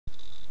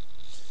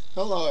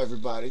Hello,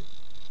 everybody.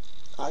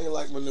 How you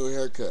like my new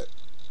haircut?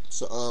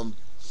 So,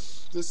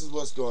 this is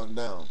what's going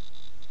down.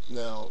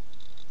 Now,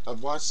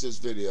 I've watched this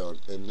video,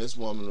 and this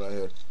woman right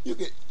here, you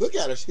can look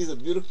at her. She's a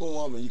beautiful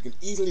woman. You can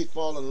easily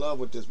fall in love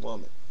with this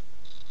woman.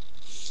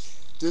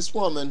 This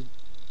woman,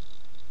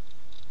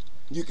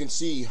 you can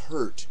see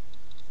hurt,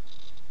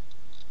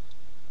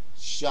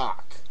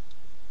 shock,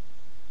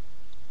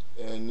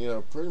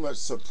 and pretty much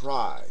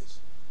surprise.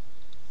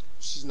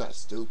 She's not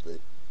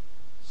stupid.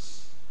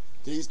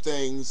 These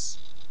things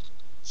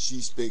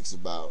she speaks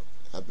about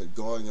have been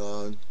going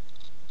on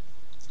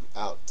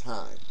throughout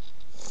time.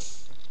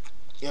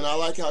 And I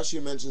like how she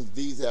mentions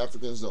these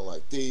Africans don't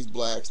like these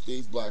blacks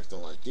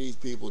don't like these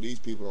people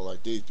don't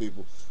like these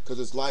people, because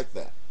it's like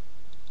that.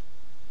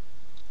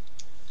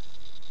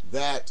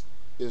 That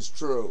is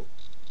true.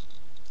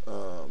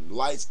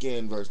 Light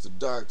skin versus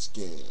dark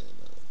skin.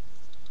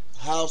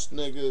 House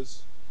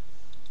niggas,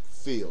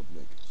 field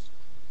niggas.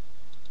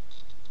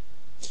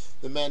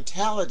 The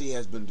mentality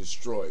has been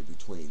destroyed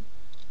between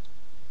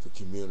the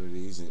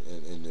communities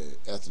and the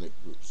ethnic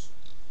groups.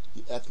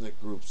 The ethnic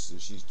groups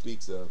that she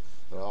speaks of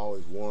are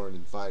always warring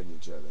and fighting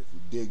each other. If you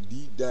dig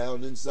deep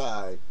down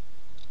inside,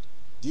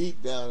 they're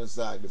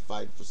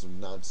fighting for some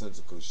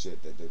nonsensical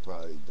shit that they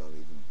probably don't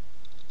even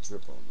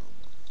trip on no more.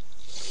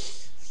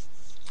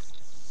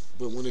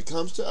 But when it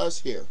comes to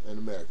us here in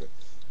America,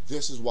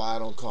 this is why I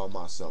don't call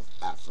myself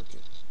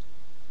African.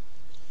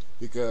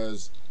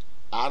 Because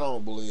I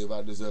don't believe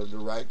I deserve the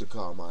right to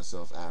call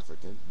myself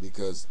African,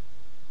 because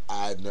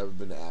I've never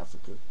been to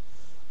Africa.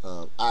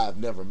 I have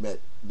never met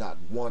not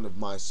one of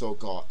my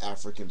so-called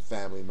African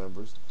family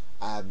members.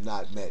 I have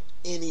not met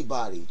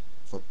anybody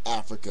from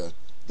Africa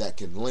that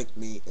can link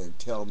me and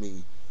tell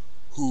me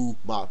who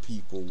my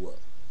people were.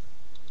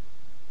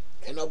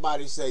 And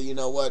nobody say, you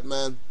know what,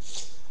 man?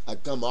 I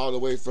come all the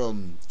way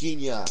from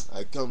Kenya.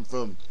 I come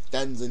from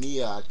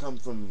Tanzania. I come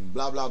from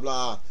blah, blah,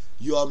 blah.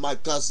 You are my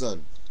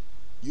cousin.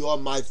 You are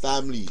my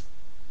family.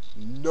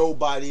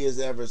 Nobody has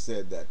ever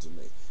said that to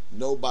me.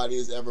 Nobody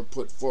has ever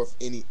put forth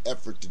any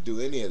effort to do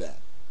any of that.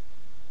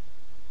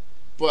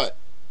 But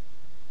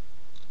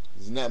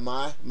isn't that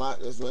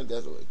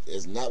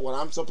isn't that what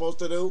I'm supposed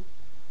to do?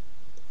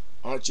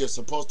 Aren't you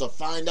supposed to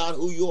find out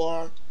who you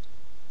are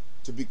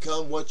to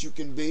become what you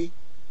can be?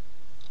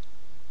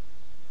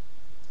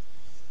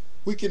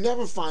 We can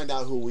never find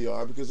out who we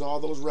are, because all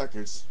those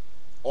records,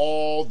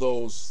 all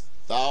those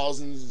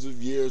thousands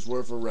of years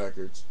worth of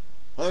records,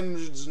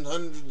 hundreds and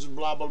hundreds of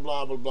blah, blah,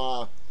 blah, blah,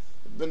 blah,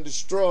 have been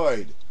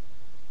destroyed.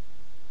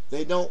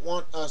 They don't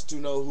want us to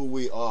know who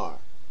we are.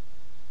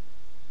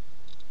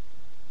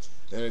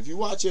 And if you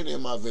watch any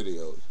of my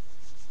videos,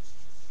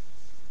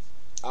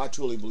 I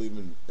truly believe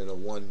in a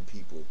one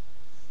people.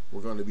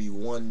 We're going to be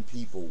one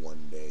people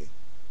one day.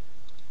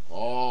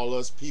 All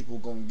us people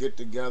going to get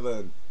together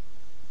and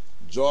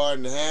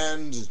join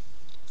hands,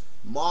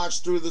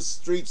 march through the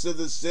streets of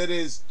the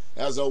cities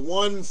as a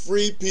one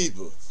free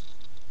people.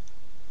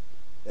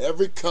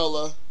 Every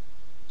color,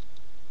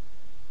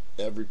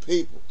 every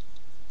people.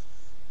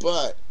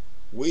 But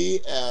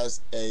we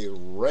as a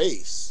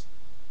race,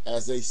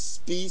 as a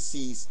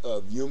species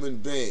of human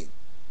being,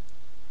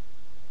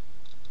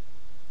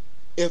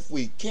 if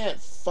we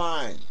can't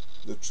find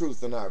the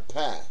truth in our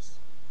past,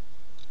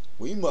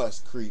 we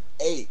must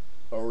create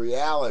a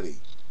reality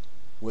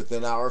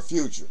within our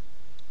future.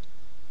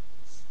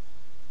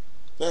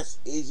 That's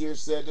easier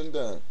said than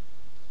done.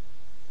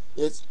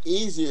 It's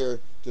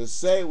easier to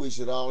say we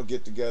should all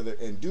get together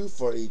and do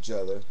for each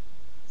other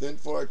than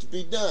for it to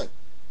be done.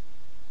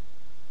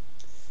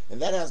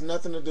 And that has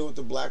nothing to do with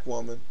the black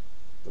woman,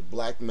 the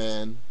black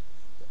man,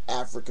 the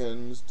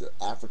Africans, the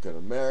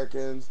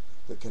African-Americans,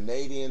 the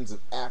Canadians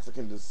of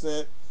African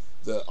descent,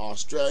 the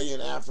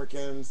Australian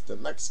Africans, the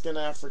Mexican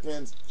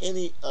Africans,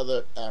 any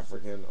other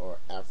African or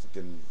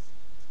African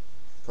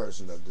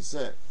person of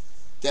descent.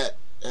 That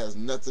has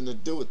nothing to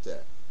do with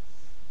that.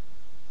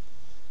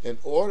 In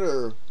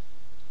order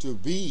to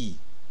be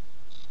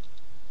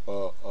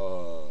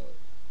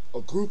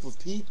a group of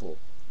people,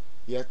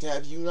 you have to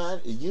have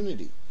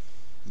unity.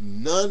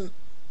 None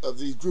of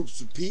these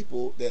groups of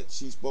people that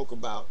she spoke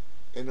about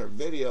in her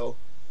video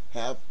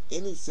have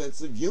any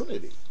sense of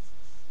unity.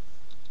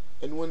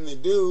 And when they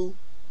do,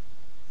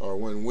 or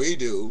when we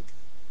do,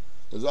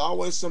 there's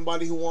always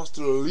somebody who wants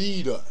to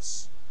lead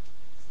us.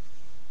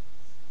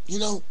 You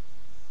know,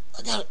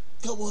 I got a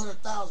couple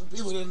 100,000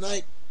 people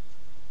tonight,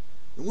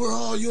 and we're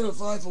all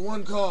unified for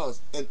one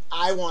cause, and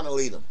I want to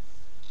lead them.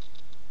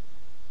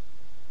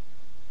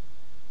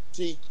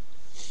 See,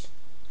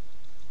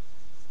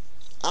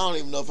 I don't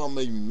even know if I'm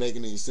even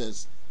making any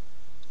sense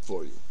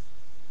for you,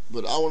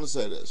 but I want to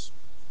say this.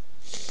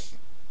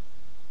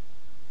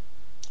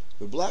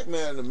 The black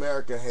man in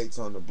America hates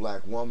on the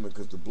black woman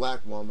because the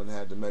black woman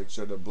had to make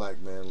sure the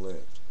black man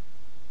lived.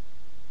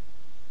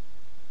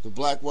 The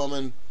black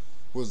woman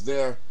was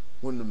there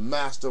when the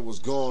master was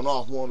going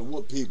off wanting to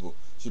whoop people.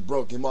 She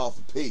broke him off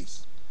a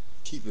piece,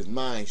 keep his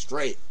mind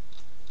straight.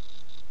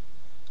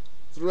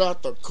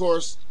 Throughout the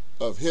course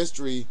of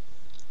history,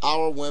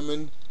 our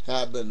women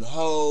have been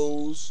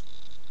hoes,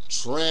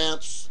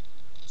 tramps,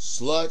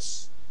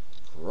 sluts,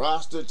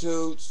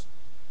 prostitutes.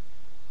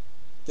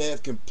 They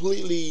have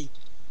completely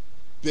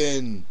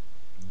been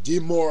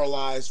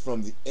demoralized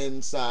from the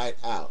inside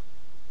out.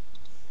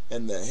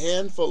 And the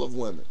handful of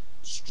women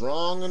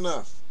strong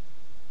enough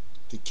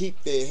to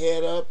keep their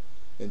head up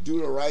and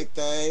do the right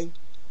thing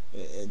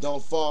and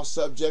don't fall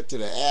subject to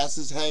the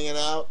asses hanging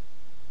out,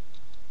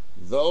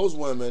 those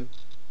women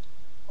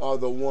are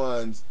the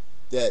ones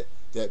that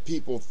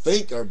people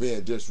think are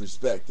being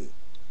disrespected.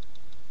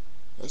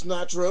 That's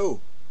not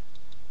true.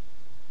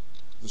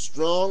 The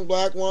strong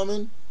black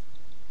woman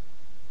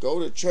go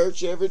to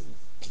church every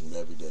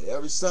day,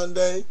 every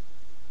Sunday,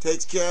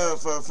 takes care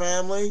of her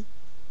family.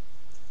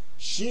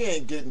 She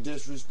ain't getting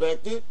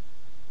disrespected.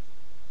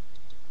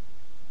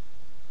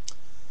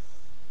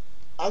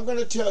 I'm going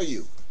to tell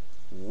you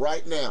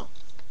right now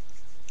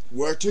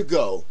where to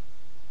go,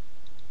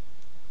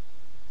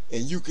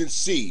 and you can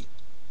see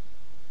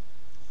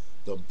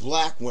the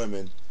black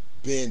women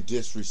being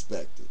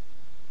disrespected.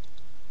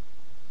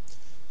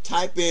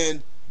 Type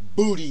in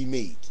booty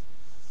meat.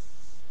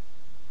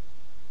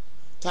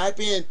 Type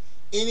in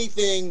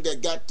anything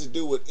that got to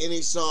do with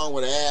any song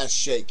with ass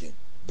shaking.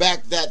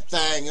 Back that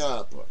thing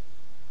up. Or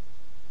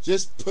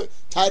just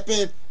type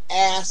in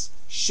ass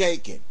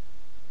shaking.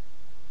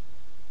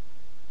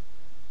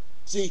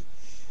 See,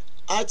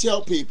 I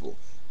tell people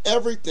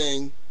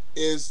everything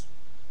is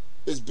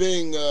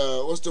being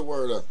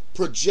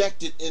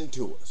projected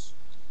into us.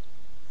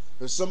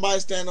 There's somebody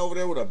standing over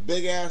there with a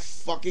big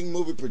ass fucking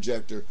movie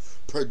projector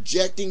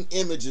projecting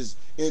images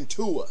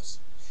into us.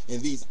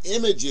 And these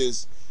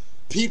images,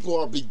 people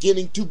are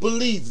beginning to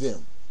believe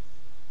them.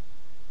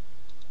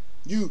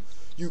 You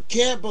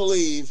can't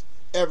believe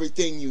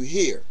everything you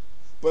hear,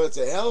 but it's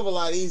a hell of a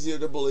lot easier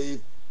to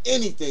believe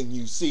anything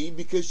you see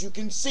because you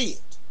can see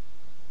it.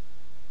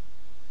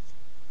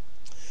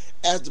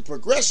 As the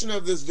progression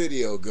of this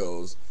video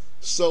goes,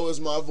 so is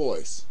my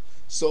voice,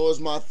 so is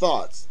my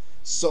thoughts,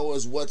 so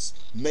is what's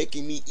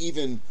making me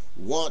even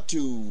want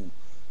to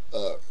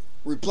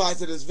reply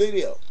to this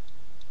video.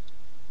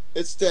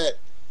 It's that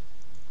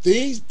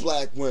these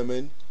black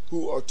women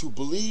who are to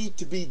believe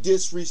to be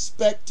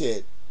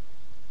disrespected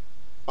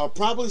are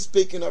probably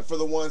speaking up for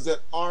the ones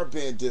that are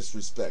being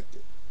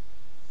disrespected.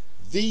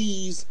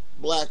 These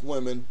black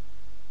women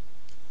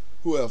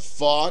who have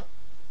fought,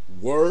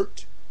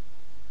 worked,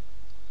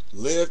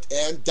 lived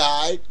and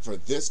died for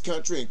this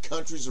country and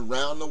countries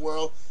around the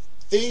world,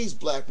 these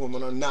black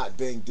women are not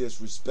being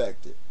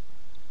disrespected.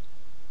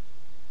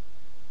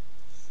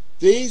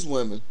 These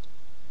women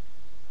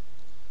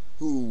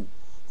who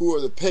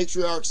are the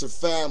patriarchs of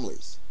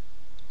families,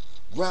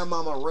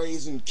 grandmama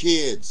raising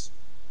kids,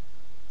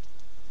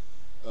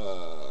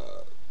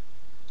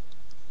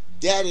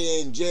 daddy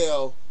in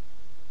jail,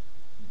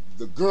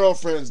 the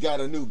girlfriend's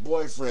got a new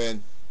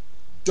boyfriend,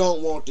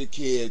 don't want the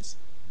kids,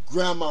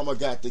 grandmama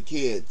got the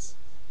kids.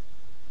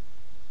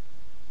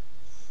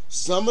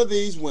 Some of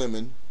these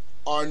women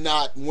are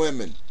not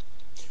women.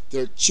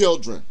 They're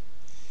children.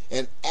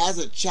 And as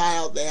a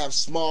child, they have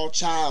small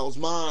child's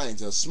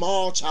minds. A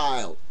small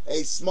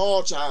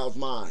child's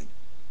mind.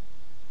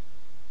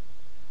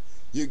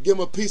 You give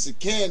them a piece of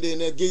candy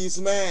and they'll give you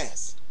some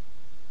ass.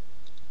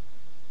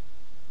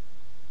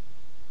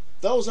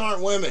 Those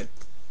aren't women.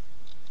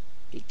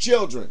 They're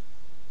children.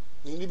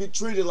 They need to be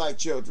treated like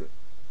children.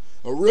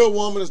 A real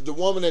woman is the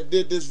woman that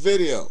did this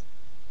video.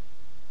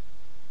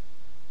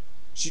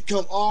 She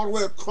come all the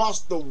way across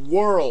the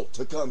world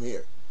to come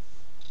here.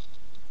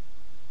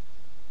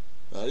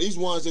 Now these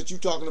ones that you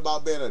talking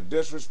about being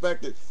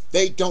disrespected,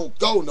 they don't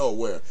go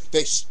nowhere.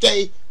 They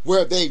stay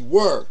where they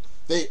were.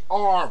 They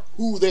are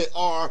who they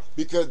are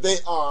because they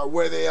are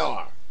where they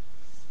are.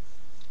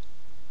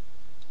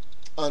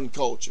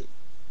 Uncultured.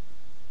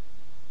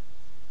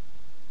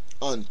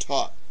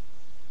 Untaught.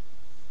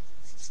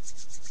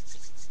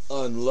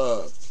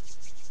 Unloved.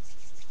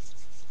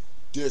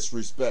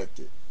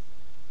 Disrespected.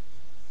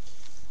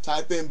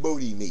 Type in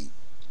booty meat.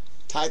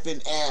 Type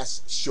in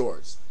ass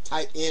shorts.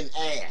 Type in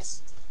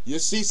ass. You'll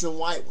see some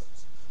white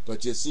ones,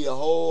 but you'll see a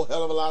whole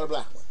hell of a lot of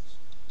black ones.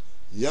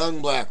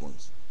 Young black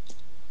ones.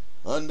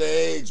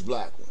 Underage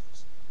black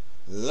ones.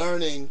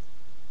 Learning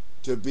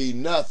to be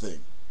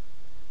nothing.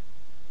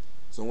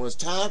 So when it's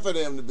time for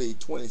them to be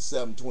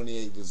 27,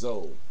 28 years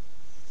old,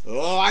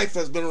 life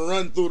has been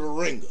run through the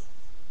ringer.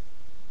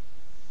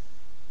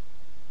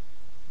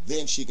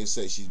 Then she can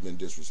say she's been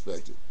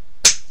disrespected.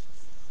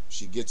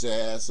 She gets her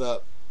ass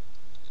up,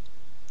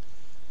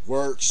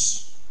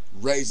 works,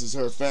 raises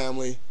her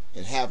family,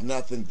 and have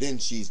nothing, then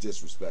she's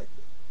disrespected.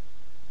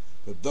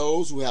 But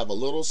those who have a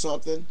little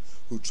something,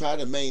 who try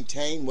to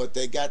maintain what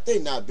they got, they're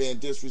not being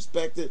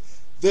disrespected.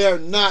 They're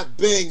not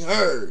being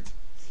heard.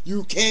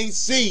 You can't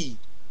see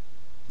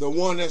the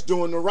one that's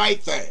doing the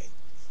right thing,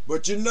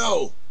 but you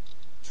know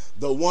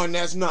the one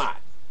that's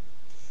not.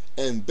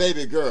 And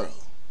baby girl,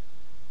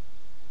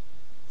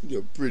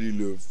 your pretty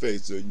little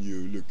face on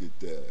you, look at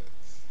that.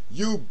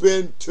 You've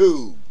been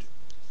tubed.